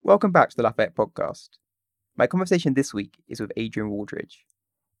Welcome back to the Lafayette podcast. My conversation this week is with Adrian Wooldridge.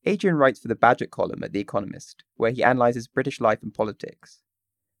 Adrian writes for the Bagehot column at The Economist, where he analyses British life and politics.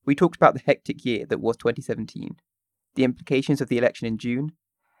 We talked about the hectic year that was 2017, the implications of the election in June,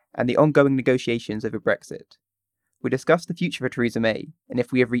 and the ongoing negotiations over Brexit. We discussed the future for Theresa May and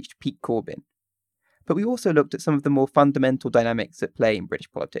if we have reached peak Corbyn. But we also looked at some of the more fundamental dynamics at play in British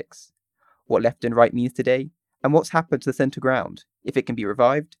politics, what left and right means today, and what's happened to the centre ground, if it can be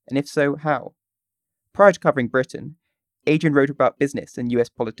revived, and if so, how. Prior to covering Britain, Adrian wrote about business and US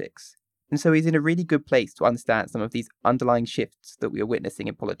politics, and so he's in a really good place to understand some of these underlying shifts that we are witnessing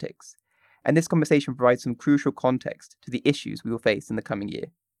in politics. And this conversation provides some crucial context to the issues we will face in the coming year.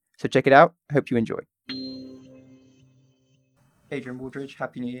 So check it out. I hope you enjoy. Adrian Wooldridge,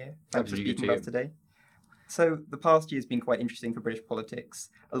 Happy New Year. Thanks for speaking with us today. So the past year has been quite interesting for British politics.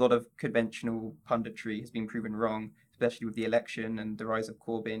 A lot of conventional punditry has been proven wrong, especially with the election and the rise of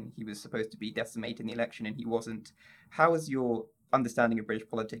Corbyn. He was supposed to be decimating the election and he wasn't. How has your understanding of British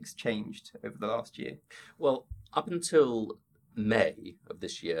politics changed over the last year? Well, up until May of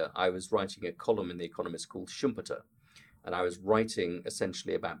this year, I was writing a column in The Economist called Schumpeter, and I was writing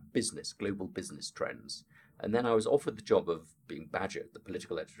essentially about business, global business trends. And then I was offered the job of being Bagehot, the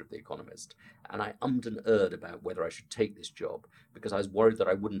political editor of The Economist, and I ummed and erred about whether I should take this job because I was worried that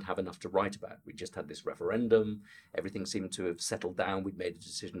I wouldn't have enough to write about. We just had this referendum, everything seemed to have settled down, we'd made a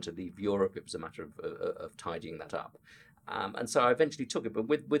decision to leave Europe, it was a matter of tidying that up. And so I eventually took it, but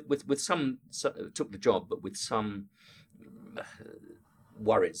took the job, but with some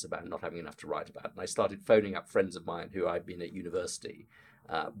worries about not having enough to write about. And I started phoning up friends of mine who I'd been at university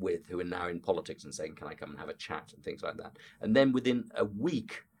with, who are now in politics, and saying, can I come and have a chat and things like that. And then within a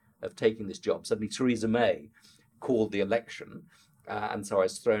week of taking this job, suddenly Theresa May called the election. And so I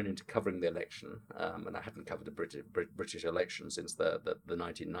was thrown into covering the election, and I hadn't covered a British election since the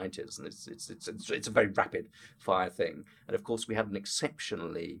 1990s, and it's a very rapid fire thing. And of course, we had an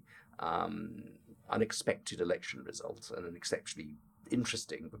exceptionally unexpected election result and an exceptionally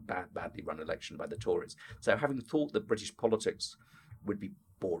interesting but badly run election by the Tories. So having thought that British politics would be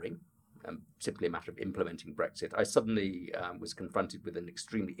boring and simply a matter of implementing Brexit, I suddenly was confronted with an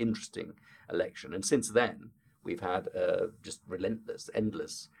extremely interesting election. And since then, we've had just relentless,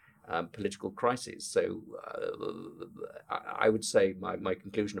 endless political crises. So I would say my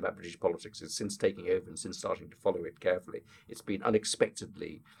conclusion about British politics is, since taking over and since starting to follow it carefully, it's been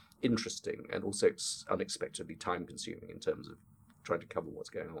unexpectedly interesting and also unexpectedly time-consuming in terms of trying to cover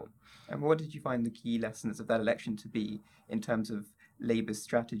what's going on. And what did you find the key lessons of that election to be in terms of Labour's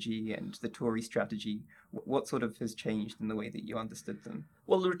strategy and the Tory strategy? What sort of has changed in the way that you understood them?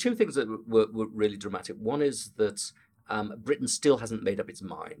 Well, there are two things that were really dramatic. One is that Britain still hasn't made up its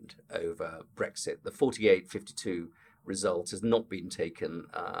mind over Brexit. The 48-52 result has not been taken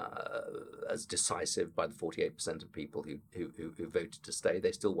as decisive by the 48% of people who voted to stay.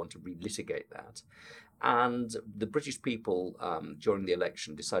 They still want to relitigate that. And the British people during the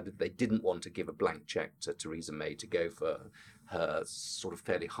election decided they didn't want to give a blank cheque to Theresa May to go for her sort of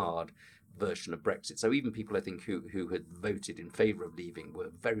fairly hard version of Brexit. So even people, I think, who had voted in favour of leaving were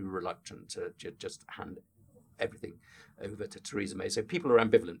very reluctant to just hand everything over to Theresa May. So people are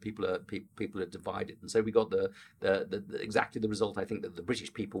ambivalent. People are divided, and so we got the exactly the result I think that the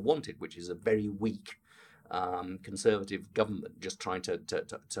British people wanted, which is a very weak conservative government just trying to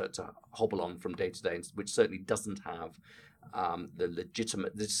hobble on from day to day, which certainly doesn't have the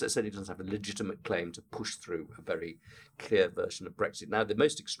legitimate claim to push through a very clear version of Brexit. Now, the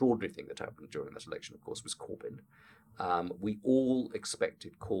most extraordinary thing that happened during that election, of course, was Corbyn. We all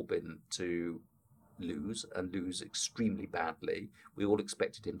expected Corbyn to lose extremely badly. We all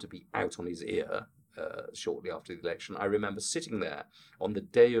expected him to be out on his ear shortly after the election. I remember sitting there on the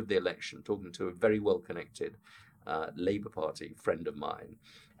day of the election talking to a very well-connected Labour Party friend of mine,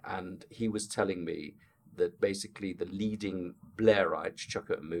 and he was telling me that basically the leading Blairites,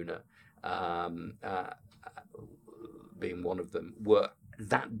 Chuka Umunna being one of them, were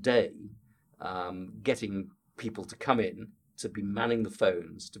that day getting people to come in, to be manning the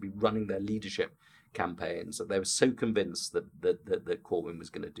phones, to be running their leadership campaigns, that they were so convinced that Corbyn was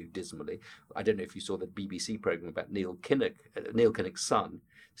going to do dismally. I don't know if you saw the BBC programme about Neil Kinnock's son,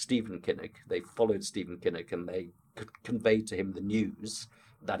 Stephen Kinnock. They followed Stephen Kinnock and they conveyed to him the news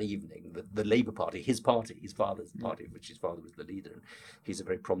that evening that the Labour Party, his party, his father's party, which his father was the leader, and he's a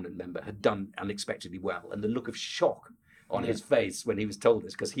very prominent member, had done unexpectedly well. And the look of shock on his face when he was told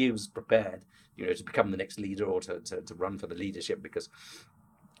this, because he was prepared, to become the next leader or to run for the leadership because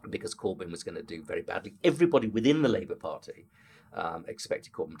Corbyn was going to do very badly. Everybody within the Labour Party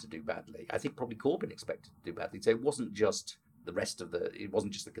expected Corbyn to do badly. I think probably Corbyn expected to do badly. So it wasn't just the rest of it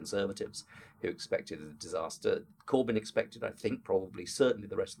wasn't just the Conservatives who expected a disaster. Corbyn expected, I think, probably, certainly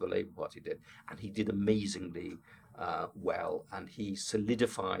the rest of the Labour Party did, and he did amazingly well, and he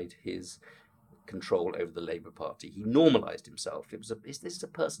solidified his control over the Labour Party. He normalised himself. This is a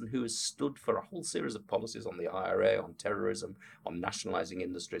person who has stood for a whole series of policies on the IRA, on terrorism, on nationalising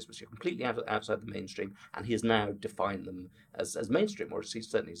industries, which are completely outside the mainstream, and he has now defined them as mainstream, or at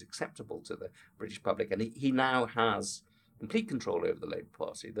least certainly is acceptable to the British public. And he now has complete control over the Labour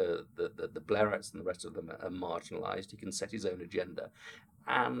Party. The Blairites and the rest of them are marginalised. He can set his own agenda.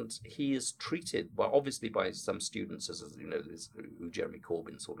 And he is treated, well, obviously by some students as this Jeremy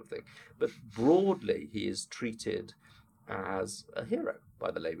Corbyn sort of thing, but broadly he is treated as a hero by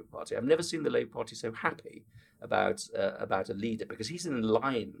the Labour Party. I've never seen the Labour Party so happy about a leader, because he's in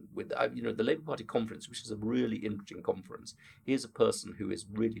line with the Labour Party conference, which is a really interesting conference. He is a person who is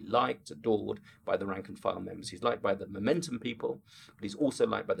really liked, adored by the rank and file members. He's liked by the Momentum people, but he's also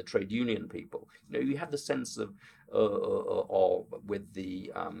liked by the trade union people. You have the sense of with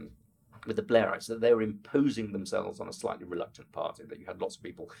the Blairites, that they were imposing themselves on a slightly reluctant party, that you had lots of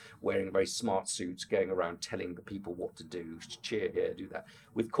people wearing very smart suits going around telling the people what to do, cheer here, do that.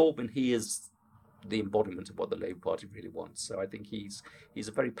 With Corbyn, he is the embodiment of what the Labour Party really wants. So I think he's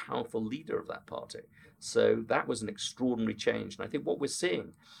a very powerful leader of that party. So that was an extraordinary change. And I think what we're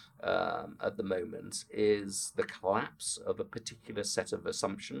seeing at the moment is the collapse of a particular set of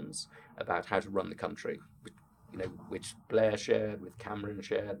assumptions about how to run the country, which Blair shared, with Cameron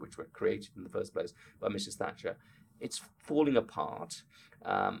shared, which were created in the first place by Mrs. Thatcher. It's falling apart,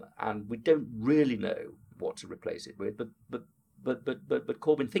 and we don't really know what to replace it with. But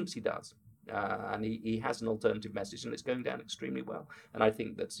Corbyn thinks he does, and he has an alternative message, and it's going down extremely well. And I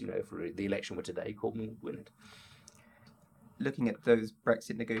think that if the election were today, Corbyn would win it. Looking at those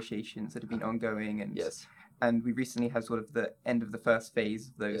Brexit negotiations that have been ongoing, and yes. And we recently had sort of the end of the first phase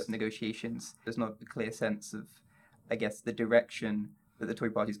of those negotiations. There's not a clear sense of, I guess, the direction that the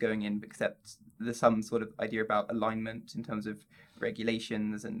Tory party is going in, except there's some sort of idea about alignment in terms of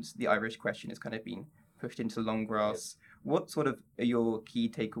regulations, and the Irish question has kind of been pushed into long grass. Yes. What sort of are your key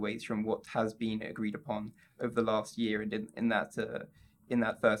takeaways from what has been agreed upon over the last year and in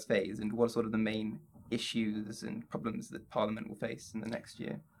that first phase, and what are sort of the main issues and problems that Parliament will face in the next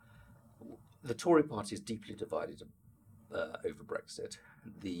year? The Tory party is deeply divided over Brexit.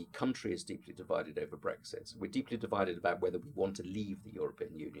 The country is deeply divided over Brexit. We're deeply divided about whether we want to leave the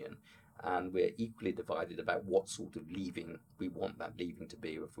European Union, and we're equally divided about what sort of leaving we want that leaving to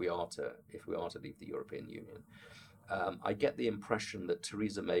be if we are to leave the European Union. I get the impression that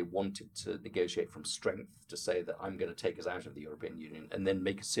Theresa May wanted to negotiate from strength, to say that I'm going to take us out of the European Union, and then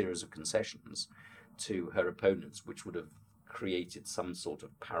make a series of concessions to her opponents, which would have created some sort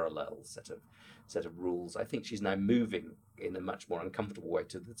of parallel set of rules. I think she's now moving in a much more uncomfortable way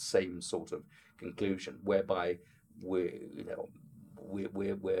to the same sort of conclusion, whereby we're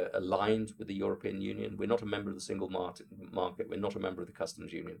aligned with the European Union. We're not a member of the single market. We're not a member of the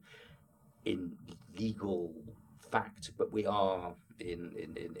customs union in legal fact, but we are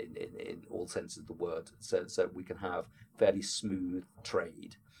in all senses of the word. So we can have fairly smooth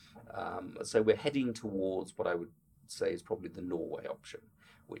trade. So we're heading towards what I would say is probably the Norway option,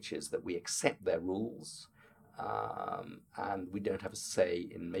 which is that we accept their rules, and we don't have a say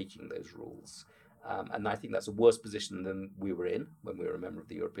in making those rules. And I think that's a worse position than we were in when we were a member of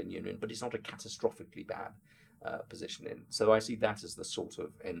the European Union, but it's not a catastrophically bad position in. So I see that as the sort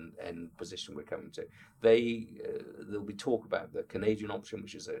of end position we're coming to. There'll be talk about the Canadian option,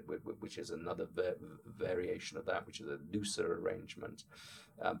 which is another variation of that, which is a looser arrangement.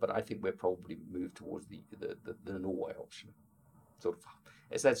 But I think we're probably moved towards the Norway option, sort of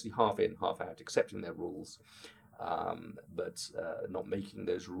essentially half in, half out, accepting their rules, but not making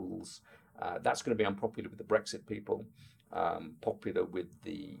those rules. That's going to be unpopular with the Brexit people, popular with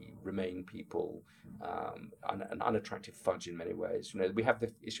the Remain people, an unattractive fudge in many ways. We have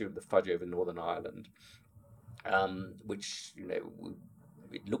the issue of the fudge over Northern Ireland, which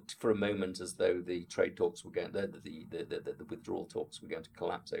it looked for a moment as though the trade talks were going, the withdrawal talks were going to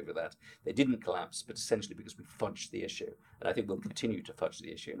collapse over that. They didn't collapse, but essentially because we fudged the issue, and I think we'll continue to fudge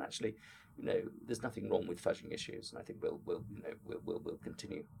the issue. And actually, there's nothing wrong with fudging issues, and I think we'll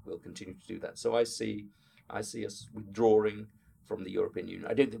continue to do that. So I see us withdrawing from the European Union.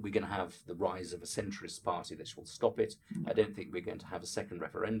 I don't think we're going to have the rise of a centrist party that will stop it. I don't think we're going to have a second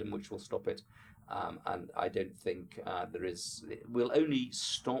referendum which will stop it. And I don't think we'll only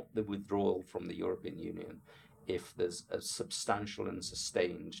stop the withdrawal from the European Union if there's a substantial and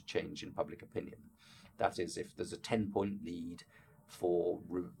sustained change in public opinion. That is, if there's a 10-point lead for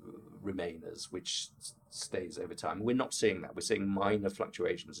Remainers, which stays over time. We're not seeing that. We're seeing minor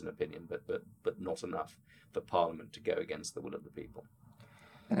fluctuations in opinion, but not enough for Parliament to go against the will of the people.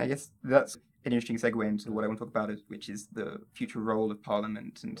 And I guess that's an interesting segue into what I want to talk about, which is the future role of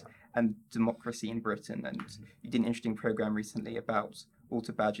Parliament and democracy in Britain. And you did an interesting program recently about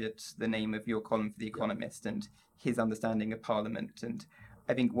Walter Bagehot, the name of your column for The Economist, and his understanding of Parliament. And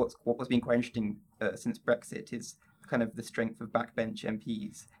I think what's been quite interesting since Brexit is kind of the strength of backbench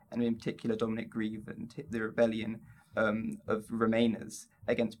MPs, and in particular Dominic Grieve and the rebellion of Remainers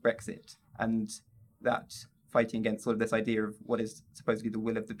against Brexit, and that fighting against sort of this idea of what is supposedly the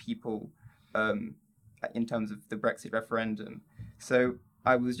will of the people in terms of the Brexit referendum. So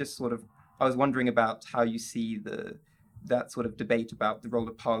I was wondering about how you see that sort of debate about the role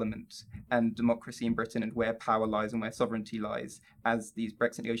of Parliament and democracy in Britain and where power lies and where sovereignty lies as these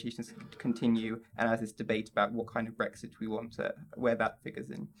Brexit negotiations continue and as this debate about what kind of Brexit we want, where that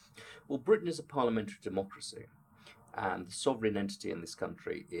figures in. Well, Britain is a parliamentary democracy, and the sovereign entity in this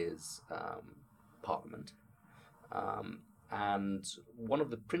country is Parliament. And one of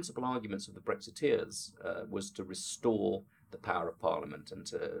the principal arguments of the Brexiteers was to restore the power of Parliament and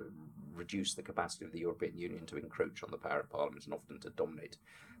to reduce the capacity of the European Union to encroach on the power of Parliament and often to dominate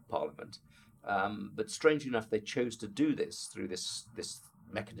Parliament. But strangely enough, they chose to do this through this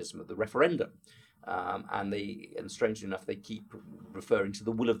mechanism of the referendum. And strangely enough, they keep referring to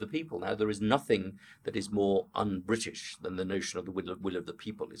the will of the people. Now, there is nothing that is more un-British than the notion of the will of the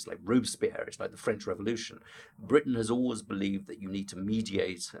people. It's like Robespierre, it's like the French Revolution. Britain has always believed that you need to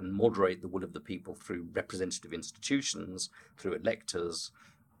mediate and moderate the will of the people through representative institutions, through electors,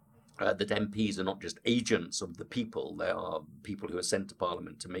 that MPs are not just agents of the people, they are people who are sent to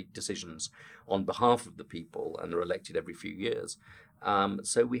Parliament to make decisions on behalf of the people and are elected every few years.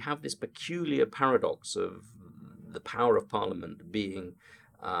 So we have this peculiar paradox of the power of Parliament being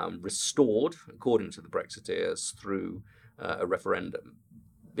restored, according to the Brexiteers, through a referendum.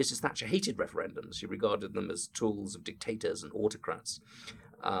 Mrs. Thatcher hated referendums. She regarded them as tools of dictators and autocrats.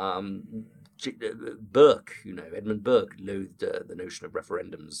 Burke, Edmund Burke loathed the notion of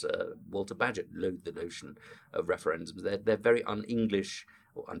referendums. Walter Bagehot loathed the notion of referendums. They're very un-English,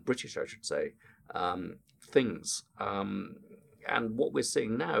 or un-British, I should say, things. And what we're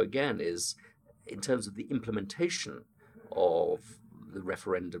seeing now, again, is in terms of the implementation of the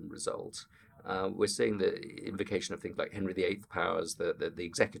referendum result, we're seeing the invocation of things like Henry VIII powers, the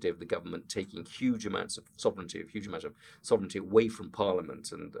executive, the government taking huge amounts of sovereignty away from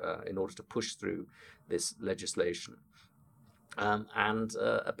Parliament, and in order to push through this legislation.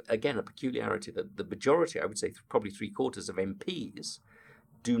 Again, a peculiarity that the majority, I would say probably 3/4 of MPs,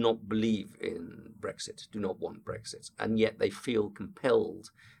 do not believe in Brexit, do not want Brexit, and yet they feel compelled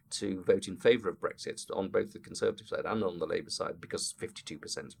to vote in favour of Brexit on both the Conservative side and on the Labour side, because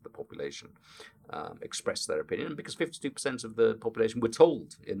 52% of the population expressed their opinion, and because 52% of the population were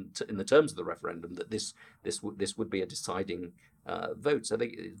told in the terms of the referendum that this would be a deciding vote. So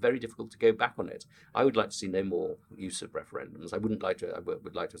it's very difficult to go back on it. I would like to see no more use of referendums. I would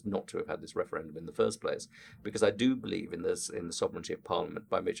like us not to have had this referendum in the first place, because I do believe in the sovereignty of Parliament,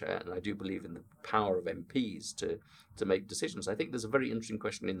 and I do believe in the power of MPs to make decisions. I think there's a very interesting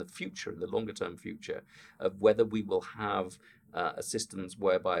question in the future, in the longer term future, of whether we will have systems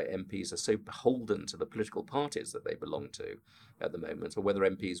whereby MPs are so beholden to the political parties that they belong to at the moment, or whether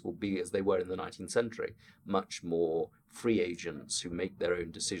MPs will be, as they were in the 19th century, much more free agents who make their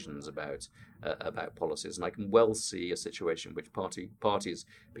own decisions about policies. And I can well see a situation in which parties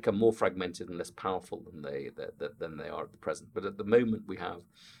become more fragmented and less powerful than they are at the present. But at the moment, we have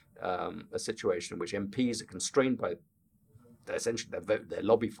a situation in which MPs are constrained by essentially their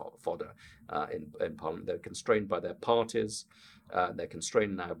lobby fodder in Parliament. They're constrained by their parties. They're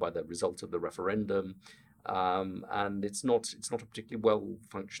constrained now by the result of the referendum. And it's not a particularly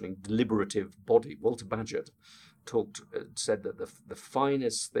well-functioning deliberative body. Walter Bagehot said that the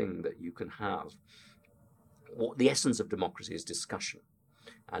finest thing that you can have, the essence of democracy, is discussion.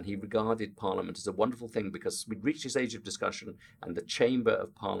 And he regarded Parliament as a wonderful thing because we'd reached this age of discussion, and the chamber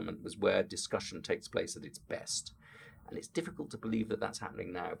of Parliament was where discussion takes place at its best. And it's difficult to believe that that's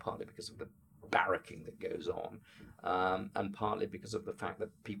happening now, partly because of the barracking that goes on, and partly because of the fact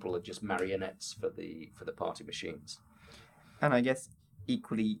that people are just marionettes for the party machines. And I guess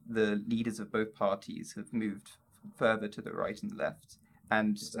equally, the leaders of both parties have moved further to the right and the left,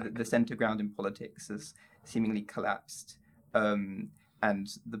 and exactly. The centre ground in politics has seemingly collapsed. And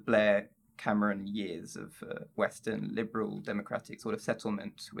the Blair-Cameron years of Western liberal democratic sort of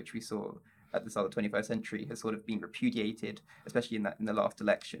settlement, which we saw at the start of the 21st century, has sort of been repudiated, especially in the last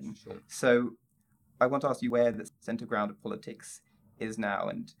election. Sure. So I want to ask you where the centre ground of politics is now.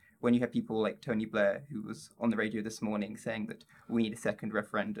 And when you have people like Tony Blair, who was on the radio this morning saying that we need a second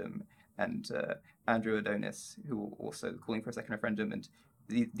referendum, and Andrew Adonis, who were also calling for a second referendum, and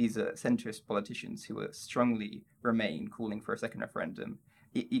these are centrist politicians who are strongly Remain, calling for a second referendum.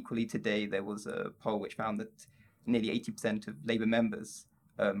 Equally, today there was a poll which found that nearly 80% of Labour members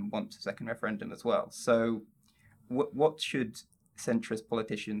want a second referendum as well. So what should centrist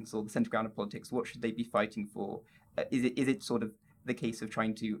politicians or the centre ground of politics, what should they be fighting for? Is it sort of the case of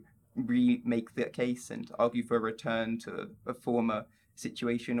trying to remake the case and argue for a return to a former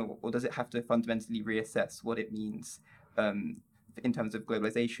situation, or does it have to fundamentally reassess what it means in terms of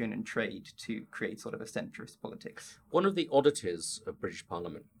globalization and trade to create sort of a centrist politics? One of the oddities of British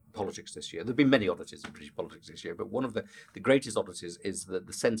Parliament politics this year, there have been many oddities of British politics this year, but one of the greatest oddities is that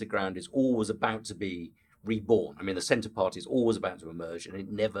the centre ground is always about to be reborn. I mean, the centre party is always about to emerge, and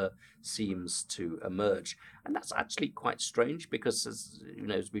it never seems to emerge. And that's actually quite strange because, as you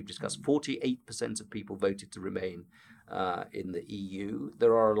know, as we've discussed, 48% of people voted to remain in the EU.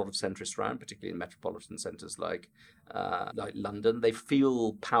 There are a lot of centrists around, particularly in metropolitan centres like London. They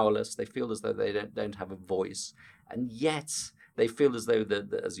feel powerless. They feel as though they don't have a voice, and yet they feel as though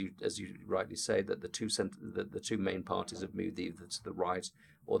as you rightly say, that the two main parties have moved either to the right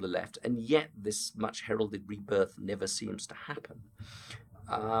or the left, and yet this much heralded rebirth never seems to happen.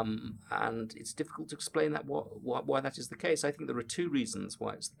 And it's difficult to explain that why that is the case. I think there are two reasons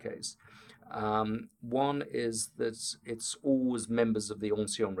why it's the case. One is that it's always members of the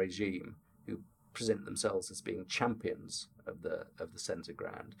ancien regime who present themselves as being champions of the centre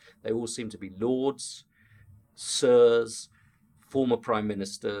ground. They all seem to be lords, sirs, former prime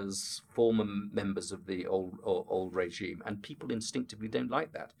ministers, former members of the old regime, and people instinctively don't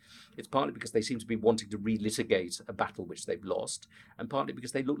like that. It's partly because they seem to be wanting to relitigate a battle which they've lost, and partly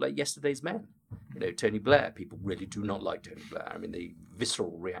because they look like yesterday's men. You know, Tony Blair, people really do not like Tony Blair. I mean, the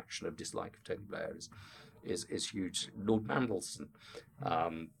visceral reaction of dislike of Tony Blair is huge. Lord Mandelson,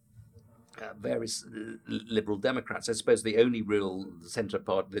 various Liberal Democrats. I suppose the only real centre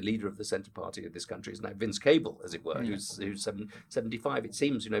party, the leader of the centre party of this country is now Vince Cable, as it were, who's 75. It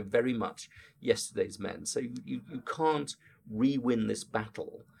seems, you know, very much yesterday's men. So you can't re-win this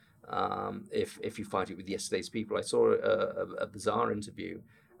battle if you fight it with yesterday's people. I saw a bizarre interview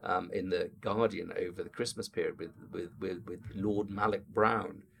in the Guardian over the Christmas period with Lord Malloch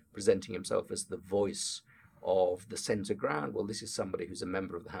Brown presenting himself as the voice of the centre ground. Well, this is somebody who's a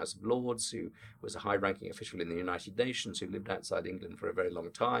member of the House of Lords, who was a high-ranking official in the United Nations, who lived outside England for a very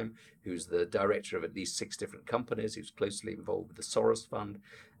long time, who's the director of at least 6 different companies, who's closely involved with the Soros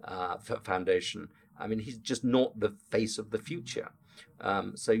Foundation. I mean, he's just not the face of the future.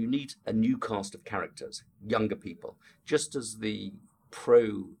 So you need a new cast of characters, younger people, just as the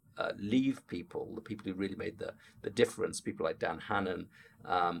pro-Leave people, the people who really made the difference, people like Dan Hannan,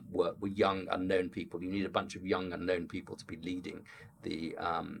 were young, unknown people. You need a bunch of young, unknown people to be leading the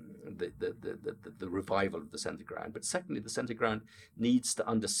revival of the centre ground. But secondly, the centre ground needs to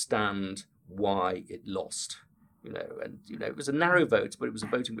understand why it lost. It was a narrow vote, but it was a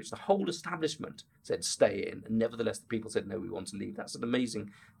vote in which the whole establishment said stay in, and nevertheless the people said no, we want to leave. That's an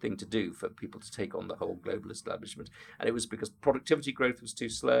amazing thing to do, for people to take on the whole global establishment. And it was because productivity growth was too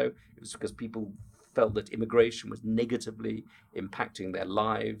slow. It was because people felt that immigration was negatively impacting their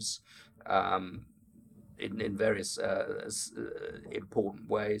lives in various important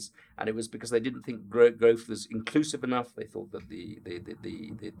ways, and it was because they didn't think growth was inclusive enough. They thought that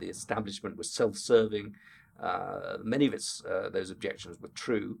the establishment was self-serving. Many of those objections were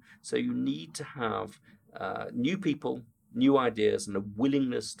true. So you need to have new people, new ideas, and a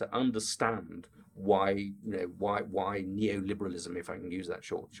willingness to understand why neoliberalism, if I can use that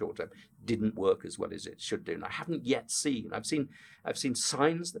short term, didn't work as well as it should do. And I haven't yet seen. I've seen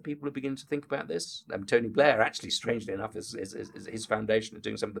signs that people are beginning to think about this. Tony Blair, actually, strangely enough, is his foundation is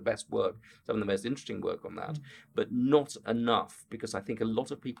doing some of the best work, some of the most interesting work on that, but not enough, because I think a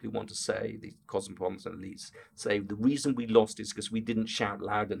lot of people who want to say, the cosmopolitan elites, say the reason we lost is because we didn't shout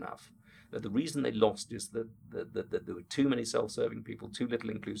loud enough. The reason they lost is that there were too many self-serving people, too little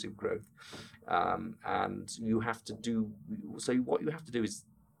inclusive growth, and you have to do. So what you have to do is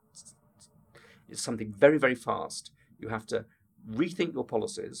something very, very fast. You have to rethink your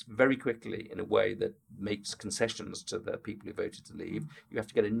policies very quickly in a way that makes concessions to the people who voted to leave. You have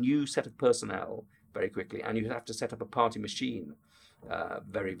to get a new set of personnel very quickly, and you have to set up a party machine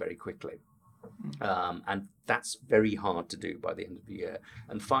very, very quickly. And that's very hard to do by the end of the year.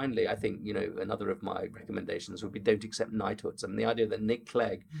 And finally, I think, another of my recommendations would be don't accept knighthoods. And the idea that Nick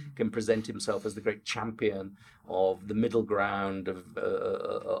Clegg can present himself as the great champion of the middle ground of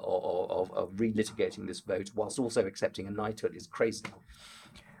relitigating this vote whilst also accepting a knighthood is crazy.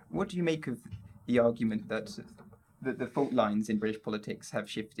 What do you make of the argument that the fault lines in British politics have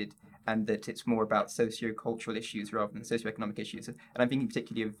shifted and that it's more about socio-cultural issues rather than socio-economic issues? And I'm thinking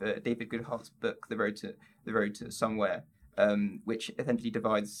particularly of David Goodhart's book, The Road to Somewhere, which essentially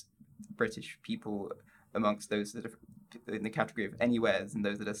divides British people amongst those that are in the category of anywheres and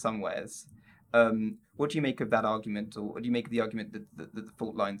those that are somewheres. What do you make of that argument, or what do you make of the argument that the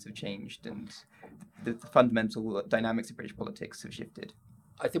fault lines have changed and the fundamental dynamics of British politics have shifted?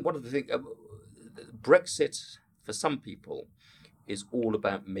 I think one of the things, Brexit for some people is all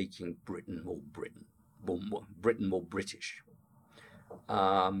about making Britain more Britain more British.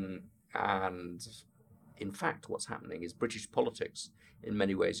 And in fact, what's happening is British politics, in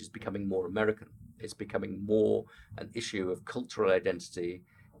many ways, is becoming more American. It's becoming more an issue of cultural identity,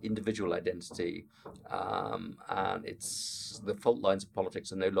 individual identity, and it's the fault lines of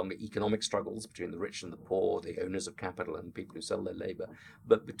politics are no longer economic struggles between the rich and the poor, the owners of capital and people who sell their labor,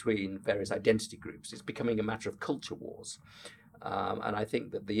 but between various identity groups. It's becoming a matter of culture wars. And I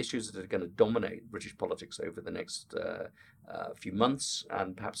think that the issues that are going to dominate British politics over the next few months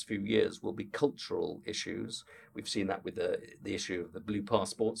and perhaps few years will be cultural issues. We've seen that with the issue of the blue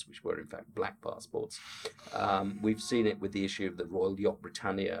passports, which were in fact black passports. We've seen it with the issue of the Royal Yacht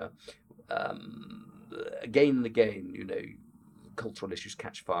Britannia. Again and again, cultural issues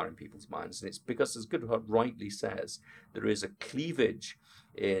catch fire in people's minds. And it's because, as Goodhart rightly says, there is a cleavage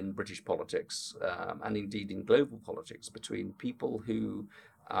in British politics and indeed in global politics between people who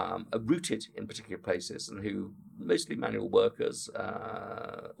are rooted in particular places and who, mostly manual workers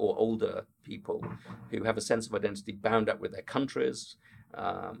or older people, who have a sense of identity bound up with their countries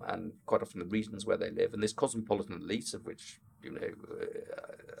and quite often the regions where they live. And this cosmopolitan elite, of which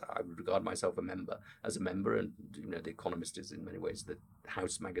I would regard myself as a member, and The Economist is in many ways the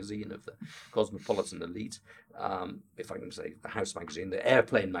house magazine of the cosmopolitan elite. If I can say the house magazine, the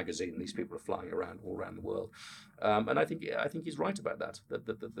airplane magazine. These people are flying around all around the world, and I think he's right about that.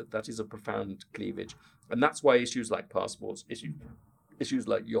 That is a profound cleavage, and that's why issues like passports, issues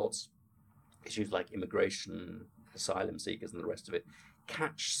like yachts, issues like immigration, asylum seekers, and the rest of it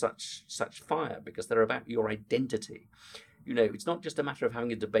catch such fire because they're about your identity. It's not just a matter of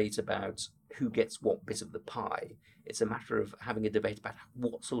having a debate about who gets what bit of the pie. It's a matter of having a debate about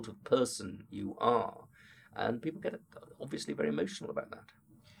what sort of person you are. And people get obviously very emotional about that.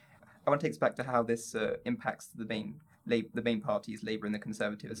 I want to take us back to how this impacts the main parties, Labour and the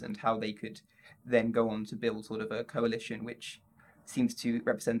Conservatives, and how they could then go on to build sort of a coalition which seems to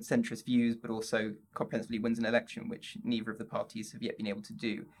represent centrist views, but also comprehensively wins an election, which neither of the parties have yet been able to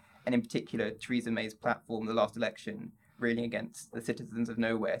do. And in particular, Theresa May's platform, the last election, railing against the citizens of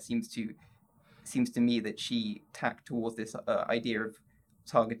nowhere, seems to me that she tacked towards this idea of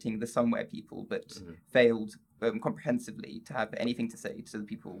targeting the somewhere people, but failed comprehensively to have anything to say to the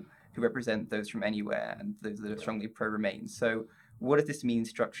people who represent those from anywhere and those that are strongly pro-Remain. So what does this mean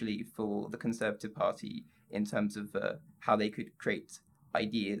structurally for the Conservative Party in terms of how they could create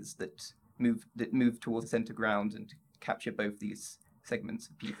ideas that move towards the centre ground and capture both these segments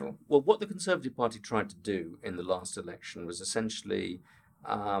of people? Well, what the Conservative Party tried to do in the last election was essentially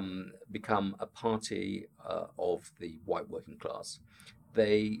become a party of the white working class.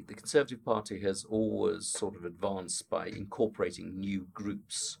 The Conservative Party has always sort of advanced by incorporating new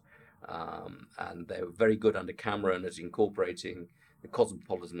groups, and they were very good under Cameron at incorporating the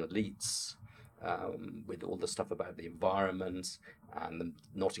cosmopolitan elites with all the stuff about the environment and the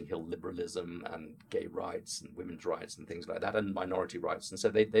Notting Hill liberalism and gay rights and women's rights and things like that, and minority rights. And so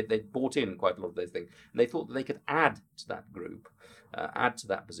they bought in quite a lot of those things. And they thought that they could add to that group, add to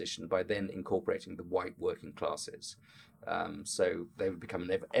that position by then incorporating the white working classes. So they would become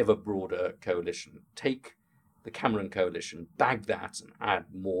an ever broader coalition. Take the Cameron coalition, bag that and add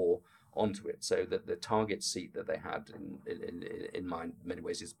more onto it, so that the target seat that they had in mind in many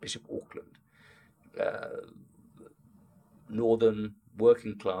ways is Bishop Auckland. Northern,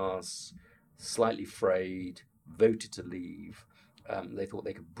 working class, slightly frayed, voted to leave. They thought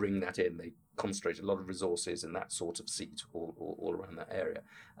they could bring that in. They concentrated a lot of resources in that sort of seat all around that area.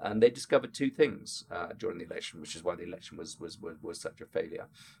 And they discovered two things during the election, which is why the election was such a failure.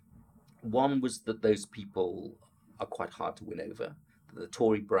 One was that those people are quite hard to win over. the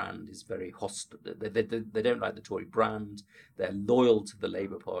Tory brand is very hostile. They don't like the Tory brand. They're loyal to the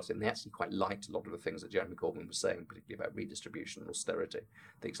Labour Party, and they actually quite liked a lot of the things that Jeremy Corbyn was saying, particularly about redistribution, austerity,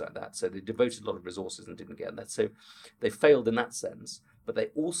 things like that. So they devoted a lot of resources and didn't get that. So they failed in that sense, but they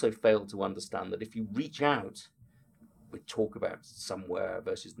also failed to understand that if you reach out, we talk about somewhere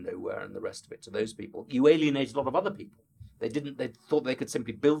versus nowhere and the rest of it, to those people, you alienate a lot of other people. They thought they could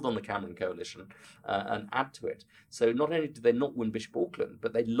simply build on the Cameron coalition and add to it. So not only did they not win Bishop Auckland,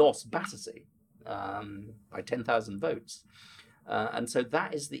 but they lost Battersea by 10,000 votes. And so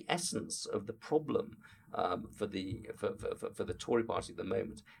that is the essence of the problem for the Tory party at the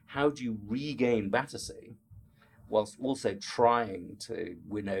moment. How do you regain Battersea whilst also trying to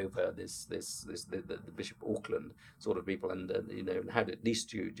win over the Bishop Auckland sort of people, and how at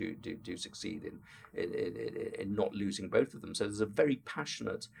least you do succeed in not losing both of them. So there's a very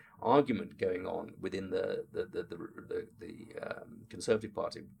passionate argument going on within the Conservative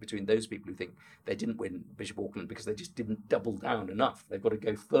Party between those people who think they didn't win Bishop Auckland because they just didn't double down enough. They've got to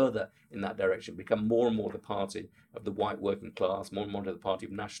go further in that direction, become more and more the party of the white working class, more and more the party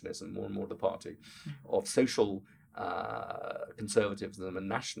of nationalism, more and more the party of social conservatism and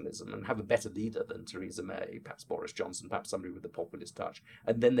nationalism, and have a better leader than Theresa May, perhaps Boris Johnson, perhaps somebody with a populist touch,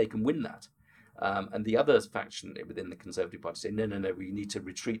 and then they can win that. And the other faction within the Conservative Party say, no, we need to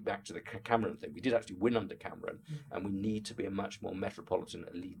retreat back to the Cameron thing. We did actually win under Cameron, and we need to be a much more metropolitan,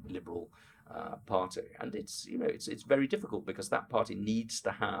 elite, liberal party. And it's very difficult because that party needs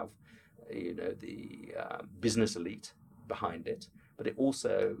to have the business elite behind it, but it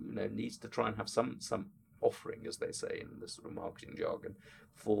also needs to try and have some offering, as they say in the sort of marketing jargon,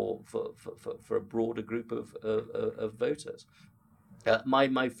 for a broader group of voters.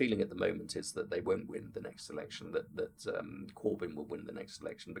 My feeling at the moment is that they won't win the next election, that Corbyn will win the next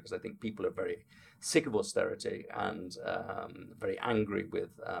election, because I think people are very sick of austerity and very angry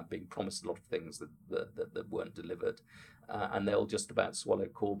with being promised a lot of things that weren't delivered, and they'll just about swallow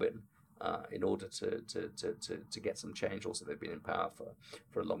Corbyn in order to get some change. Also, they've been in power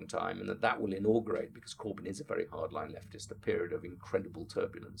for a long time, and that will inaugurate, because Corbyn is a very hardline leftist, a period of incredible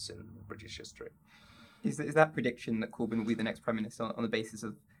turbulence in British history. Is that prediction that Corbyn will be the next Prime Minister on the basis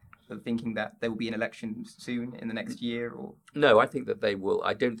of thinking that there will be an election soon in the next year? Or no, I think that they will.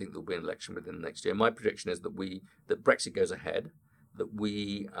 I don't think there will be an election within the next year. My prediction is that Brexit goes ahead, that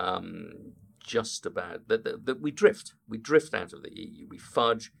we just about that we drift out of the EU, we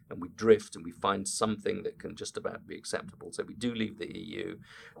fudge and we drift and we find something that can just about be acceptable. So we do leave the EU,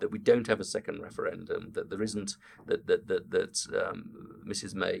 that we don't have a second referendum, that there isn't that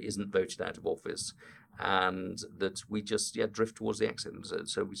Mrs. May isn't voted out of office, and that we just drift towards the exit.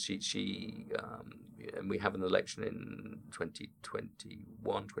 So and we have an election in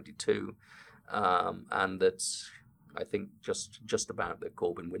 2021, 22, and that I think just about that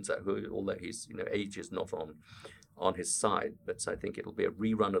Corbyn wins that, although he's age is not on his side. But I think it'll be a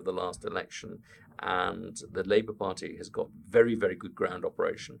rerun of the last election, and the Labour Party has got very, very good ground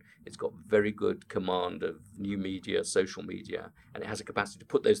operation. It's got very good command of new media, social media, and it has a capacity to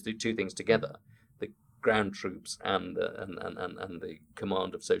put those two things together: the ground troops and the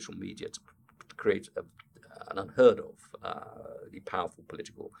command of social media, to create an unheard of powerful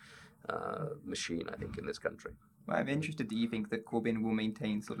political machine, I think, in this country. Well, I'm interested that you think that Corbyn will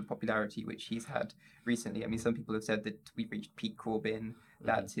maintain sort of popularity which he's had recently. I mean, some people have said that we've reached peak Corbyn,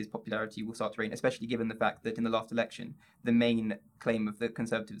 that his popularity will start to wane, especially given the fact that in the last election, the main claim of the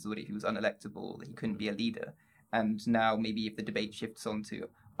Conservatives was that he was unelectable, that he couldn't be a leader. And now maybe if the debate shifts on to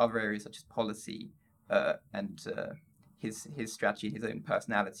other areas such as policy and his strategy, his own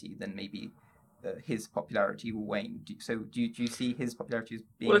personality, then maybe his popularity will wane. Do you see his popularity as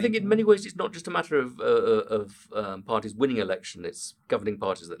being? Well, I think in many ways it's not just a matter of parties winning election; it's governing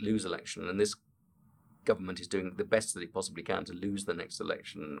parties that lose election, and this government is doing the best that it possibly can to lose the next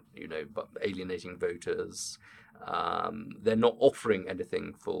election. But alienating voters. They're not offering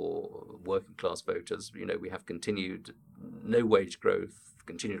anything for working class voters. We have continued no wage growth.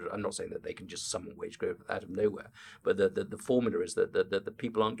 I'm not saying that they can just summon wage growth out of nowhere, but the formula is that the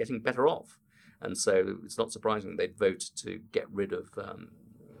people aren't getting better off. And so it's not surprising they'd vote to get rid of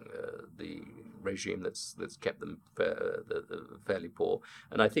the regime that's kept them fairly poor.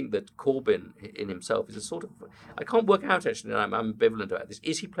 And I think that Corbyn in himself is a sort of, I can't work out actually, and I'm ambivalent about this.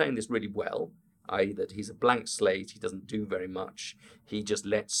 Is he playing this really well? I.e. that he's a blank slate, he doesn't do very much, he just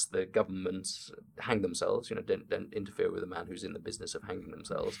lets the government hang themselves, don't interfere with a man who's in the business of hanging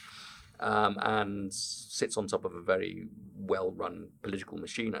themselves. and sits on top of a very well-run political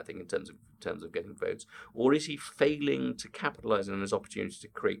machine, I think, in terms of getting votes? Or is he failing to capitalise on his opportunity to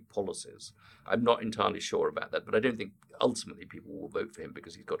create policies? I'm not entirely sure about that, but I don't think ultimately people will vote for him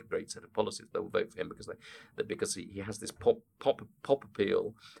because he's got a great set of policies. They will vote for him because he has this pop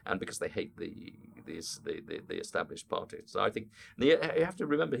appeal, and because they hate the established parties. So I think you have to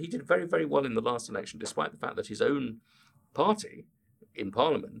remember he did very, very well in the last election, despite the fact that his own party in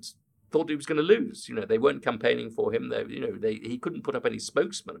Parliament thought he was going to lose. They weren't campaigning for him. He couldn't put up any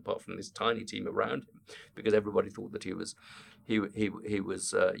spokesman apart from this tiny team around him, because everybody thought that he was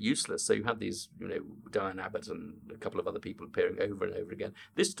useless. So you had these, Diane Abbott and a couple of other people appearing over and over again.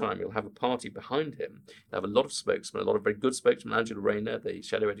 This time you'll have a party behind him. They'll have a lot of spokesmen, a lot of very good spokesmen. Angela Rayner, the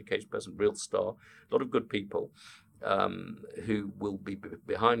shadow education person, real star, a lot of good people. Who will be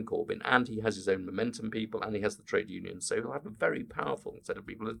behind Corbyn, and he has his own momentum people, and he has the trade unions, so he'll have a very powerful set of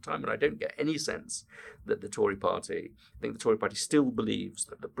people at a time. And I don't get any sense that the Tory party still believes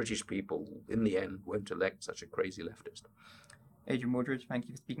that the British people in the end won't elect such a crazy leftist. Adrian Wooldridge, thank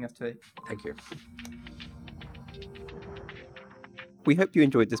you for speaking to us today. Thank you. We hope you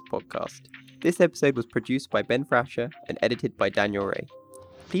enjoyed this podcast. This episode was produced by Ben Thrasher and edited by Daniel Ray.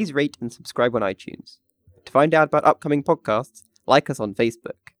 Please rate and subscribe on iTunes. To find out about upcoming podcasts, like us on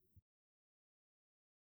Facebook.